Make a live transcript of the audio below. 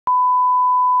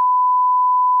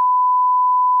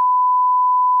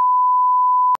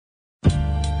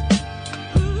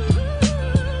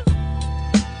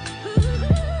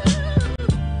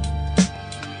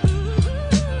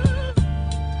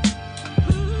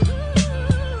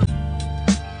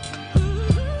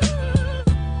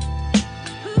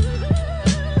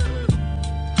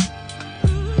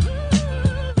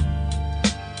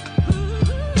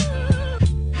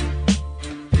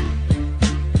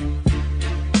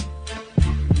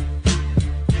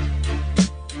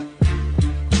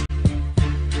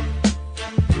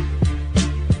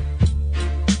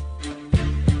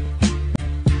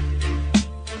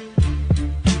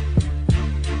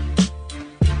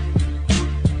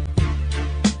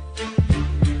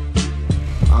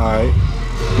Alright.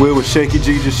 We're with Shakey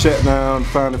G, just shut down,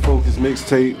 Find the Focus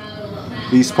mixtape,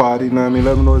 East Party, you know what I mean?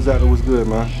 Let them know exactly what's good,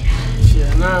 man.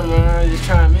 Shit, nah, man, just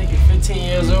trying to make it 15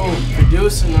 years old,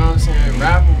 producing, you know what I'm saying,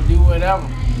 rapping, do whatever.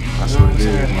 That's what it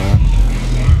is, man.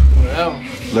 Whatever.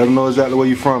 Let them know exactly where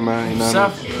you from, man. You know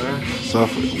Suffolk, man.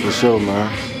 Suffolk, for sure,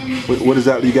 man. What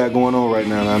exactly you got going on right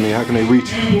now? I mean, how can they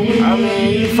reach you? I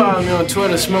mean, you can follow me on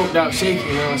Twitter, Shakey, you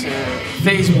know what I'm saying?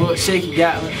 Facebook, Shakey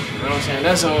Dialect, you know what I'm saying?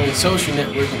 That's the only social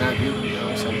networking I do, you know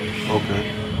what I'm saying?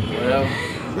 Okay. Whatever.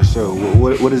 For sure.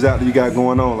 What exactly you got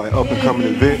going on? Like up and coming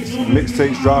events,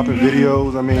 mixtapes, dropping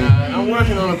videos? I mean, I'm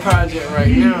working on a project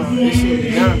right now. It should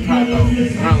be done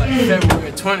probably around like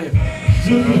February 20th. So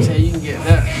you know what I'm saying? You can get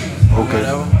that. Okay.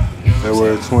 Whatever.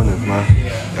 February 20th, man.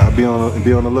 Yeah. I'll be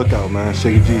on the lookout, man.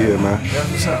 Shakey G here, man.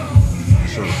 That's what's up. For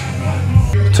sure.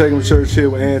 Taking the church here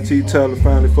with Antik, Tyler,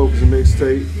 Find the Focus and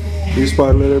mixtape. East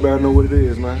Party, let everybody know what it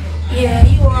is, man. Yeah,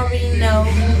 you already know.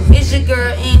 It's your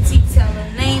girl, Antik Teller,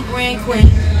 name brand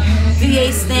queen,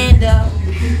 VA stand up.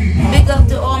 Big up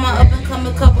to all my up and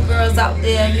coming couple girls out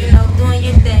there, you know, doing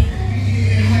your thing.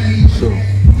 Sure.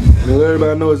 Let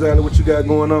everybody know exactly what you got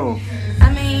going on. I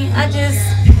mean,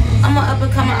 I'm an up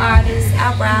and coming artist.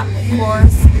 I rap, of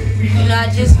course. You know, I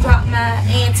just dropped my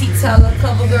Antik Teller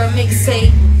cover girl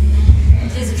mixtape.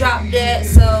 Just dropped that,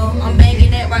 so I'm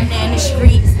banging that right now in the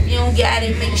streets. If you don't got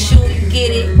it, make sure you get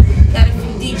it. Got a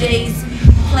few DJs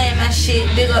playing my shit.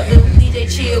 Big up to DJ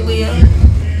Chillwell,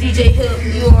 DJ Hook.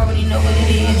 You already know what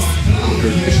it is.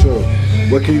 Okay, for sure.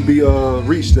 What can you be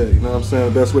reached at? You know what I'm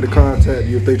saying? The best way to contact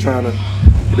you if they trying to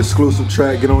get exclusive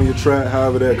track, get on your track,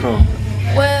 however that comes.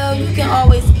 Well, you can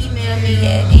always email me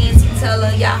at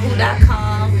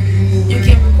antikteller@yahoo.com. You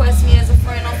can request me as a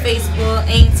friend on Facebook,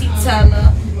 Antik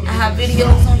Teller. I have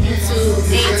videos on YouTube,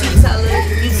 Antik Teller,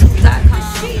 youtube.com.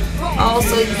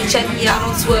 Also, you can check me out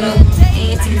on Twitter,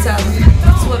 Antik Teller,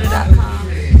 twitter.com.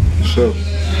 Sure.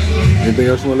 Anything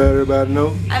else you want to let everybody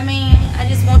know? I mean, I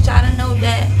just want y'all to know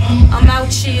that I'm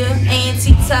out here,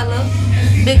 Antik Teller.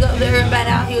 Big up to everybody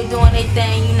out here doing their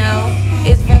thing, you know.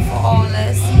 It's one for all of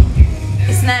us.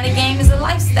 It's not a game, it's a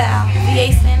lifestyle.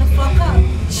 VA stand the fuck up.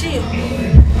 Chill.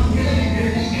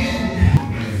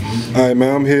 Alright,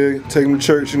 man, I'm here taking the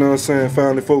church, you know what I'm saying?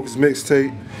 Find the Focus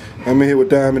mixtape. I'm in here with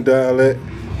Dialect. I'm gonna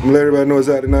let everybody know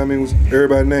exactly, you know what I mean, what's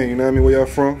everybody's name, you know what I mean, where y'all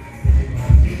from?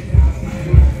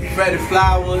 Freddie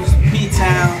Flowers,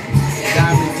 P-Town,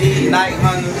 Diamond D, Night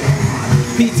Hunter.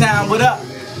 P-Town, what up?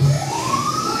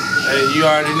 Hey, you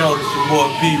already know this your boy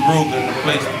P. Ruger, the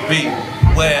place to be.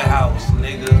 Warehouse,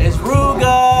 nigga. It's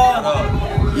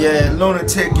Ruger. Yeah,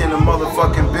 Lunatic in the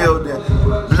motherfucking building.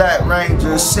 Black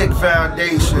Ranger, Sick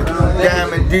Foundation,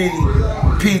 Diamond D,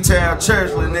 P-Town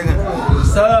Churchland, nigga.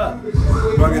 What's up?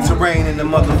 Rugged Terrain in the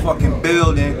motherfucking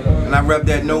building. And I rep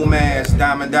that no mask,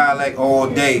 Diamond Dialect all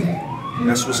day.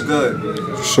 That's what's good.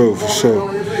 For sure, for sure.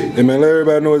 And man, let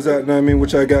everybody know exactly, you know what I mean,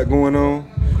 what y'all got going on.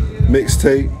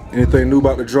 Mixtape, anything new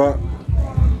about to drop?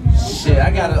 Shit, I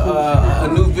got a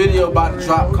new video about to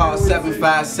drop called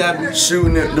 757.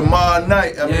 Shooting it tomorrow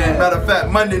night. I mean, matter of fact,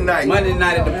 Monday night. Monday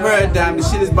night at the Paradigm. The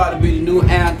shit is about to be the new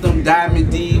anthem. Diamond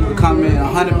D will come in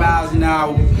 100 miles an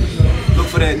hour. Look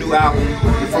for that new album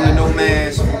from the No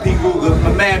Man's, from P. Ruger.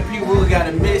 My man P. Ruger got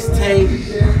a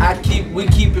mixtape. We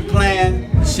keep it playing.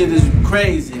 Shit is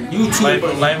crazy. YouTube.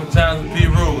 Life Times with P.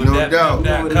 Ruger. No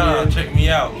doubt. Check me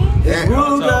out.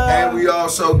 And we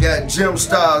also got Jim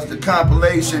Stars, the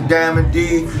compilation, Diamond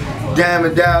D,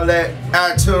 Diamond Dialect,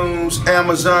 iTunes,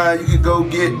 Amazon, you can go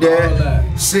get that.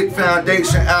 Sick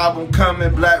Foundation album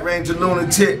coming, Black Ranger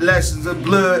Lunatic, Lessons of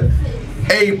Blood,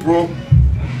 April.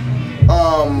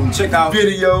 Check out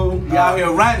video. We out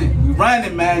here running. We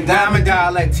running, man. Diamond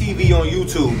Dialect TV on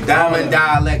YouTube. Diamond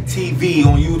Dialect TV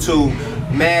on YouTube.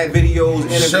 Mad videos,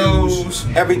 interviews,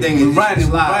 everything is running.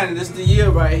 live. This the year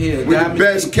right here. We're the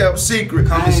best kept secret.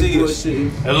 Come and see us. Hey,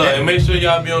 look, and make sure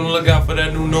y'all be on the lookout for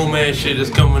that new No Man shit that's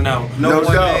coming out. No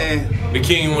doubt. Man, the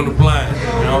King on the Blind. You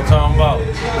know what I'm talking about?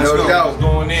 No doubt. What's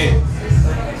going in?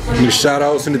 Any shout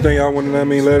outs, anything y'all want to, I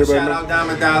mean, let everybody know? Shout out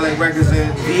Diamond Dialect Records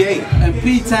in VA. And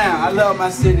P-Town, I love my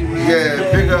city, man.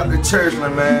 Yeah, big up the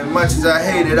Churchland, man. Much as I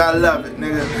hate it, I love it,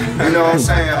 nigga. You know what I'm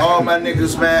saying? All my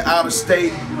niggas, man, out of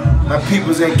state. My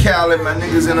people's in Cali, my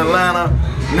niggas in Atlanta,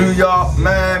 New York,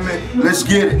 Miami. Let's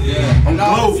get it. Yeah. I'm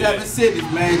global. 7 cities,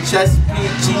 man.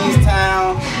 Chesapeake,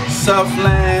 Cheesetown,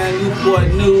 Southland, Newport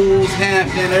News,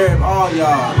 Hampton, all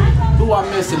y'all. Who I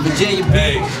missing? Virginia Beach.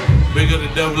 Hey, big up the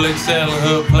XXL and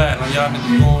Hood Platinum. Y'all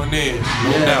niggas going in.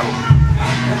 No doubt.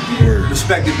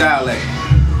 Respect the dialect.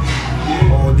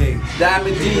 All day.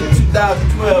 Diamond D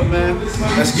 2012, man.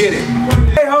 Let's get it.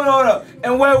 Hey, hold up.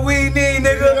 And what we need,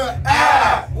 nigga?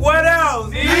 What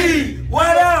else?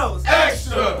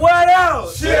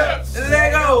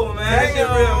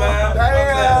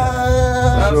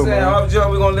 what I'm saying? Off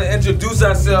jump, we're gonna introduce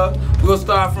ourselves. We're gonna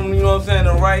start from, you know what I'm saying,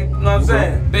 the right. You know what I'm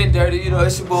saying? Been dirty, you know,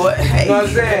 it's your boy. Hey. You know what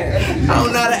I'm saying? I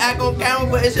don't know how to act on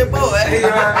camera, but it's your boy.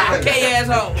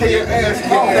 K-asshole.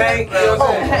 K-asshole. Thank you. You know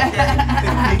what I'm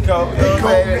saying? Pico.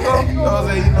 You know what I'm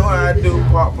saying? You know how I do.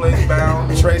 Park Place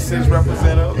bound. Trey 6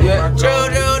 representative. Yeah. True.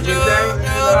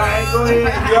 Alright, go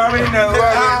ahead. You already know.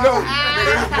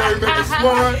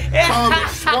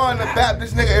 Swan the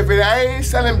Baptist nigga. If it ain't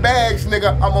selling bags,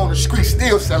 nigga, I'm on the street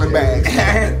still selling bags.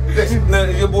 Listen,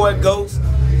 your boy Ghost.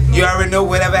 You already know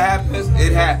whatever happens,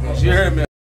 it happens. You heard me?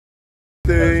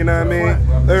 You know what I mean?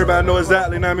 Everybody know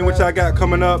exactly, you know what I mean, what y'all got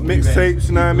coming up, mixtapes,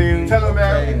 you know what I mean? Tell them,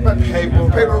 man,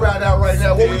 paper right out right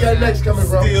now. What we got next coming,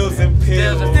 bro? Stills and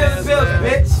pills,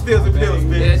 bitch. Stills and pills,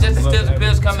 bitch. Yeah, just the Stills and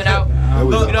Pills coming out.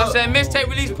 Look, you know what I'm saying? Mixtape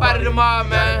release party tomorrow,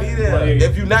 man.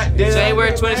 If you not there,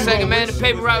 January 22nd, man. The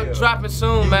paper route dropping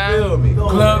soon, man.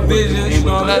 Club Vision, you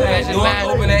know what I'm saying?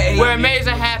 Open at 8. Where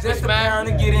amazing happens, man.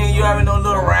 To get in, you already know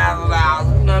little razzle out.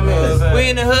 You know what I mean? We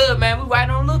in the hood, man. We right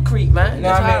on Little Creek, man. You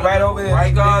know what I mean? Right over there.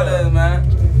 Right there, man.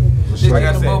 Like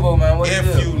I said,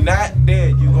 if you not there,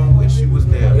 you gonna wish you was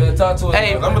there. Yeah, talk to us.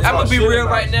 Hey, I'm gonna be real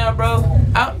right now, bro.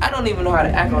 I don't even know how to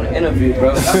act on an interview,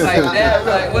 bro. I'm like, damn,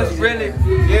 like, what's really?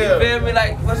 You feel me?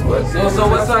 Like, what's so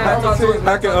what's up?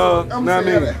 I can, I'm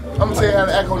gonna tell you how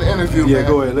to act on the interview, man. Yeah,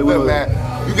 go ahead. Look, man,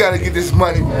 you gotta get this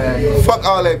money, man. Fuck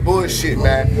all that bullshit,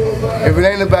 man. If it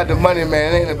ain't about the money,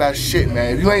 man, it ain't about shit,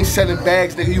 man. If you ain't selling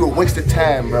bags, nigga, you a waste of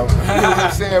time, bro. You know what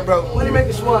I'm saying, bro? What do you make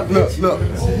a swap, bitch? Look,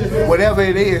 whatever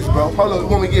it is, bro. Hold on,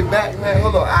 when we get back, man,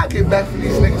 hold on. I'll get back for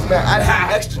these niggas, man. I need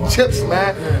extra chips,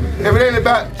 man. If it ain't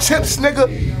about chips, nigga,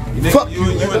 fuck you,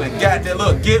 in the goddamn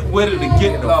look. Get with it and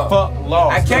get the fuck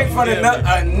lost. I came for the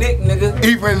Nick, nigga.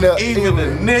 Even the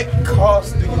Nick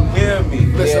cost. Do you hear me?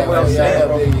 Listen what I'm saying,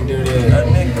 bro.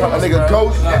 A nigga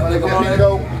Ghost, nigga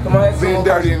Pico, being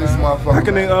dirty in this motherfucker.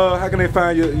 How can they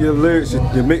find your lyrics,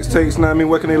 your mixtapes? Know what I mean,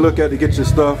 what can they look at to get your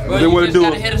stuff? Bro, you just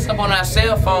gotta hit us up on our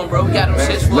cell phone, bro. We got them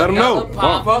shits for Let them know. You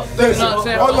know what I'm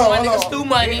saying? Hold on. Nigga stew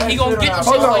money. He gonna get them shits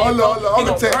Hold for you, on. bro.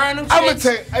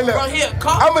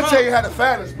 I'm gonna tell you how to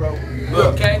find us, bro.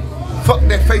 Look, okay. Fuck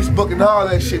that Facebook and all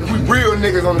that shit. We real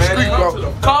niggas on the street,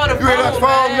 bro. Call the You hear that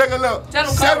phone, man. nigga? Look, Tell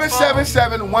them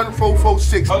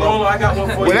 777-1446, bro. Hold on, I got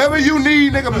one for you. Whatever you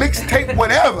need, nigga, mixtape,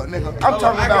 whatever, nigga. I'm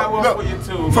talking about, look,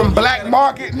 from black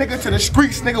market, nigga, to the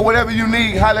streets, nigga, whatever you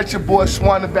need, holla at your boy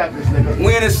Swan the Baptist, nigga.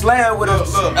 We in a slam with a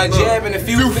jab and a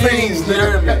few fiends,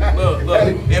 nigga. Look,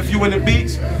 if you in the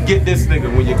beach, get this nigga.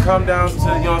 When you come down to, you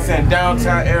know what I'm saying,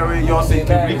 downtown area, you know what I'm saying, you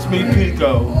can reach me,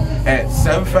 Pico, at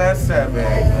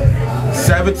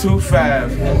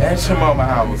 757-725 at your mama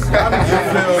house.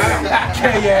 At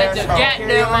your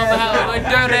goddamn mama house with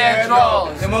dirty ass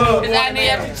drawers. Cause I need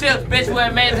extra chips, bitch, where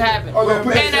amazing happen.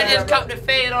 And I just caught the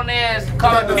fade on their ass,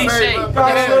 called it P-Shay. Shout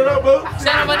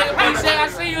out my nigga P-Shay, I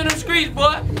see you in them streets,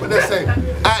 boy. What they say?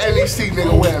 ILEC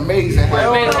nigga, where amazing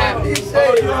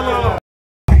happen.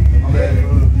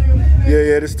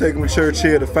 Yeah, this is Taking the Church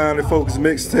here, the Founding Focus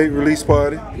mixtape release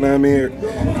party. You know what I mean?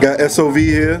 Got S.O.V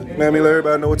here. You know what I mean? Let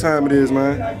everybody know what time it is,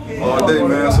 man. All day,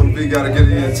 man. S.O.V gotta get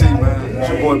an ENT, man. It's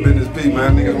your boy Business P,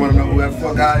 man. Niggas wanna know who the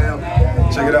fuck I am.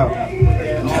 Check it out.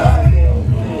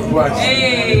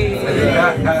 Hey.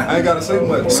 I ain't gotta say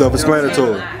much.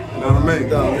 Self-explanatory. You know what I mean?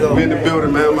 We in the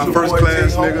building, man. My first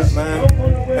class niggas. Man.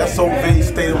 S.O.V,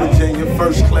 State of Virginia,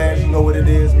 first class, you know what it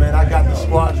is, man. I got the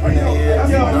squadron in here.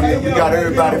 I mean, we got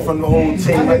everybody from the whole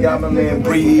team. I got my man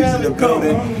Breeze in the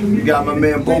building. We got my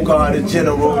man Bogart, the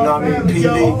general, you know what I mean, P.D.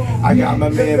 I got my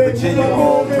man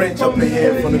Virginia Prince up in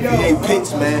here from the VA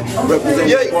Pits, man. Representing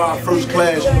the squad, first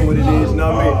class, you know what it is, you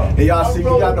know what I mean? And y'all see, we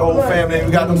got the whole family.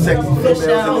 We got them sexy females in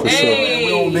the Hey.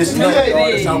 We don't miss nothing,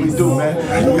 y'all. That's how we do, man.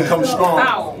 We come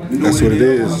strong. That's what it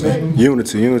is.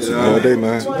 Unity all day,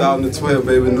 man. 2012,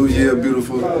 baby. New year,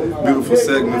 beautiful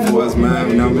segment for us, man.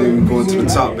 You know what I mean? We going to the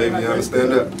top, baby. You understand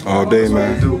that? All day, That's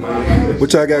man. What we do, man.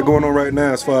 What y'all got going on right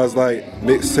now as far as like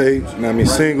mixtapes, you know what I mean,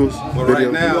 singles? Well, right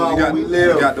now, we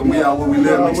got the We Are Where We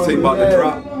Live mixtape about to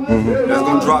drop. That's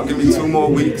gonna drop. Give me 2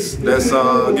 more weeks. That's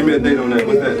give me a date on that.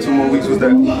 What's that? 2 more weeks. What's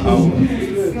that?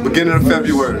 Beginning of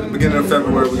February. Beginning of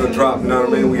February, we're gonna drop. You know what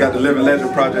I mean? We got the Living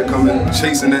Legend project coming,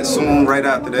 chasing that soon. Right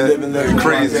after that, Living Legend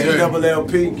crazy. project. Double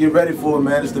LP, get ready for it,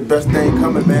 man. It's the best thing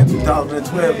coming, man.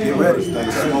 2012, get ready.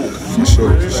 For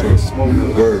sure.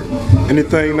 Word.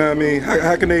 Anything, you know what I mean?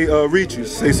 How can they reach you?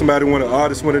 Say somebody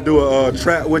artist want to do a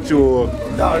track with you or?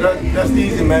 No, that's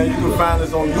easy, man. You can find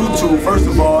us on YouTube. First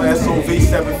of all,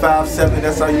 S.O.V757.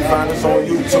 That's how you find us on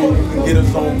YouTube. You can get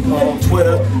us on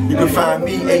Twitter. You can find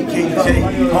me,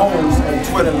 AKJ. Holmes on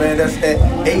Twitter, man. That's at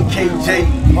AKJ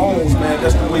Holmes, man.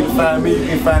 That's the way to find me. You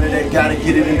can find it at Gotta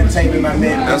Get It Entertainment, my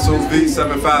man. S.O.V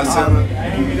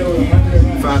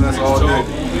 757. Find us all day.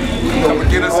 Come and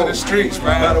get us in the streets,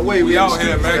 man. By the way, we out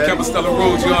here, man. Campbell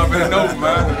Road, you already know,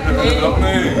 man.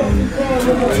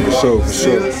 For sure.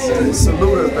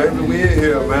 Salute us, baby. We in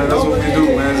here, man. That's what we do,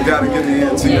 man. It's Gotta Get It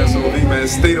into S.O.V, man.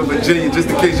 State of Virginia. Just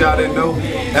in case y'all didn't know,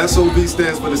 S.O.V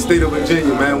stands for the state of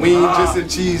Virginia, man. We ain't just in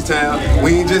Cheesetown.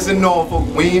 We ain't just in Norfolk.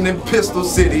 We ain't in Pistol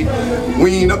City.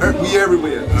 We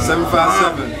everywhere.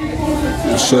 757.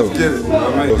 Sure. Let's get it.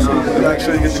 All right. Make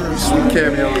sure you get the sweet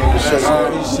cameo on the show.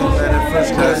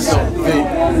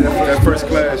 That first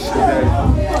class shit,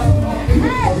 man.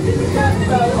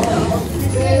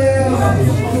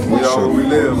 We all where we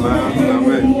live, man.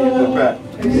 We're back.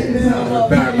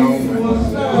 Back home.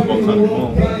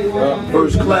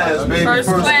 First class, baby. First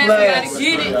class, gotta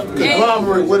get it.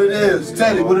 Conglomerate, what it is.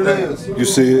 Teddy, what it is. You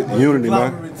see it, unity,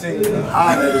 man.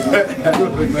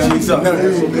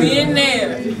 We in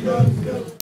there.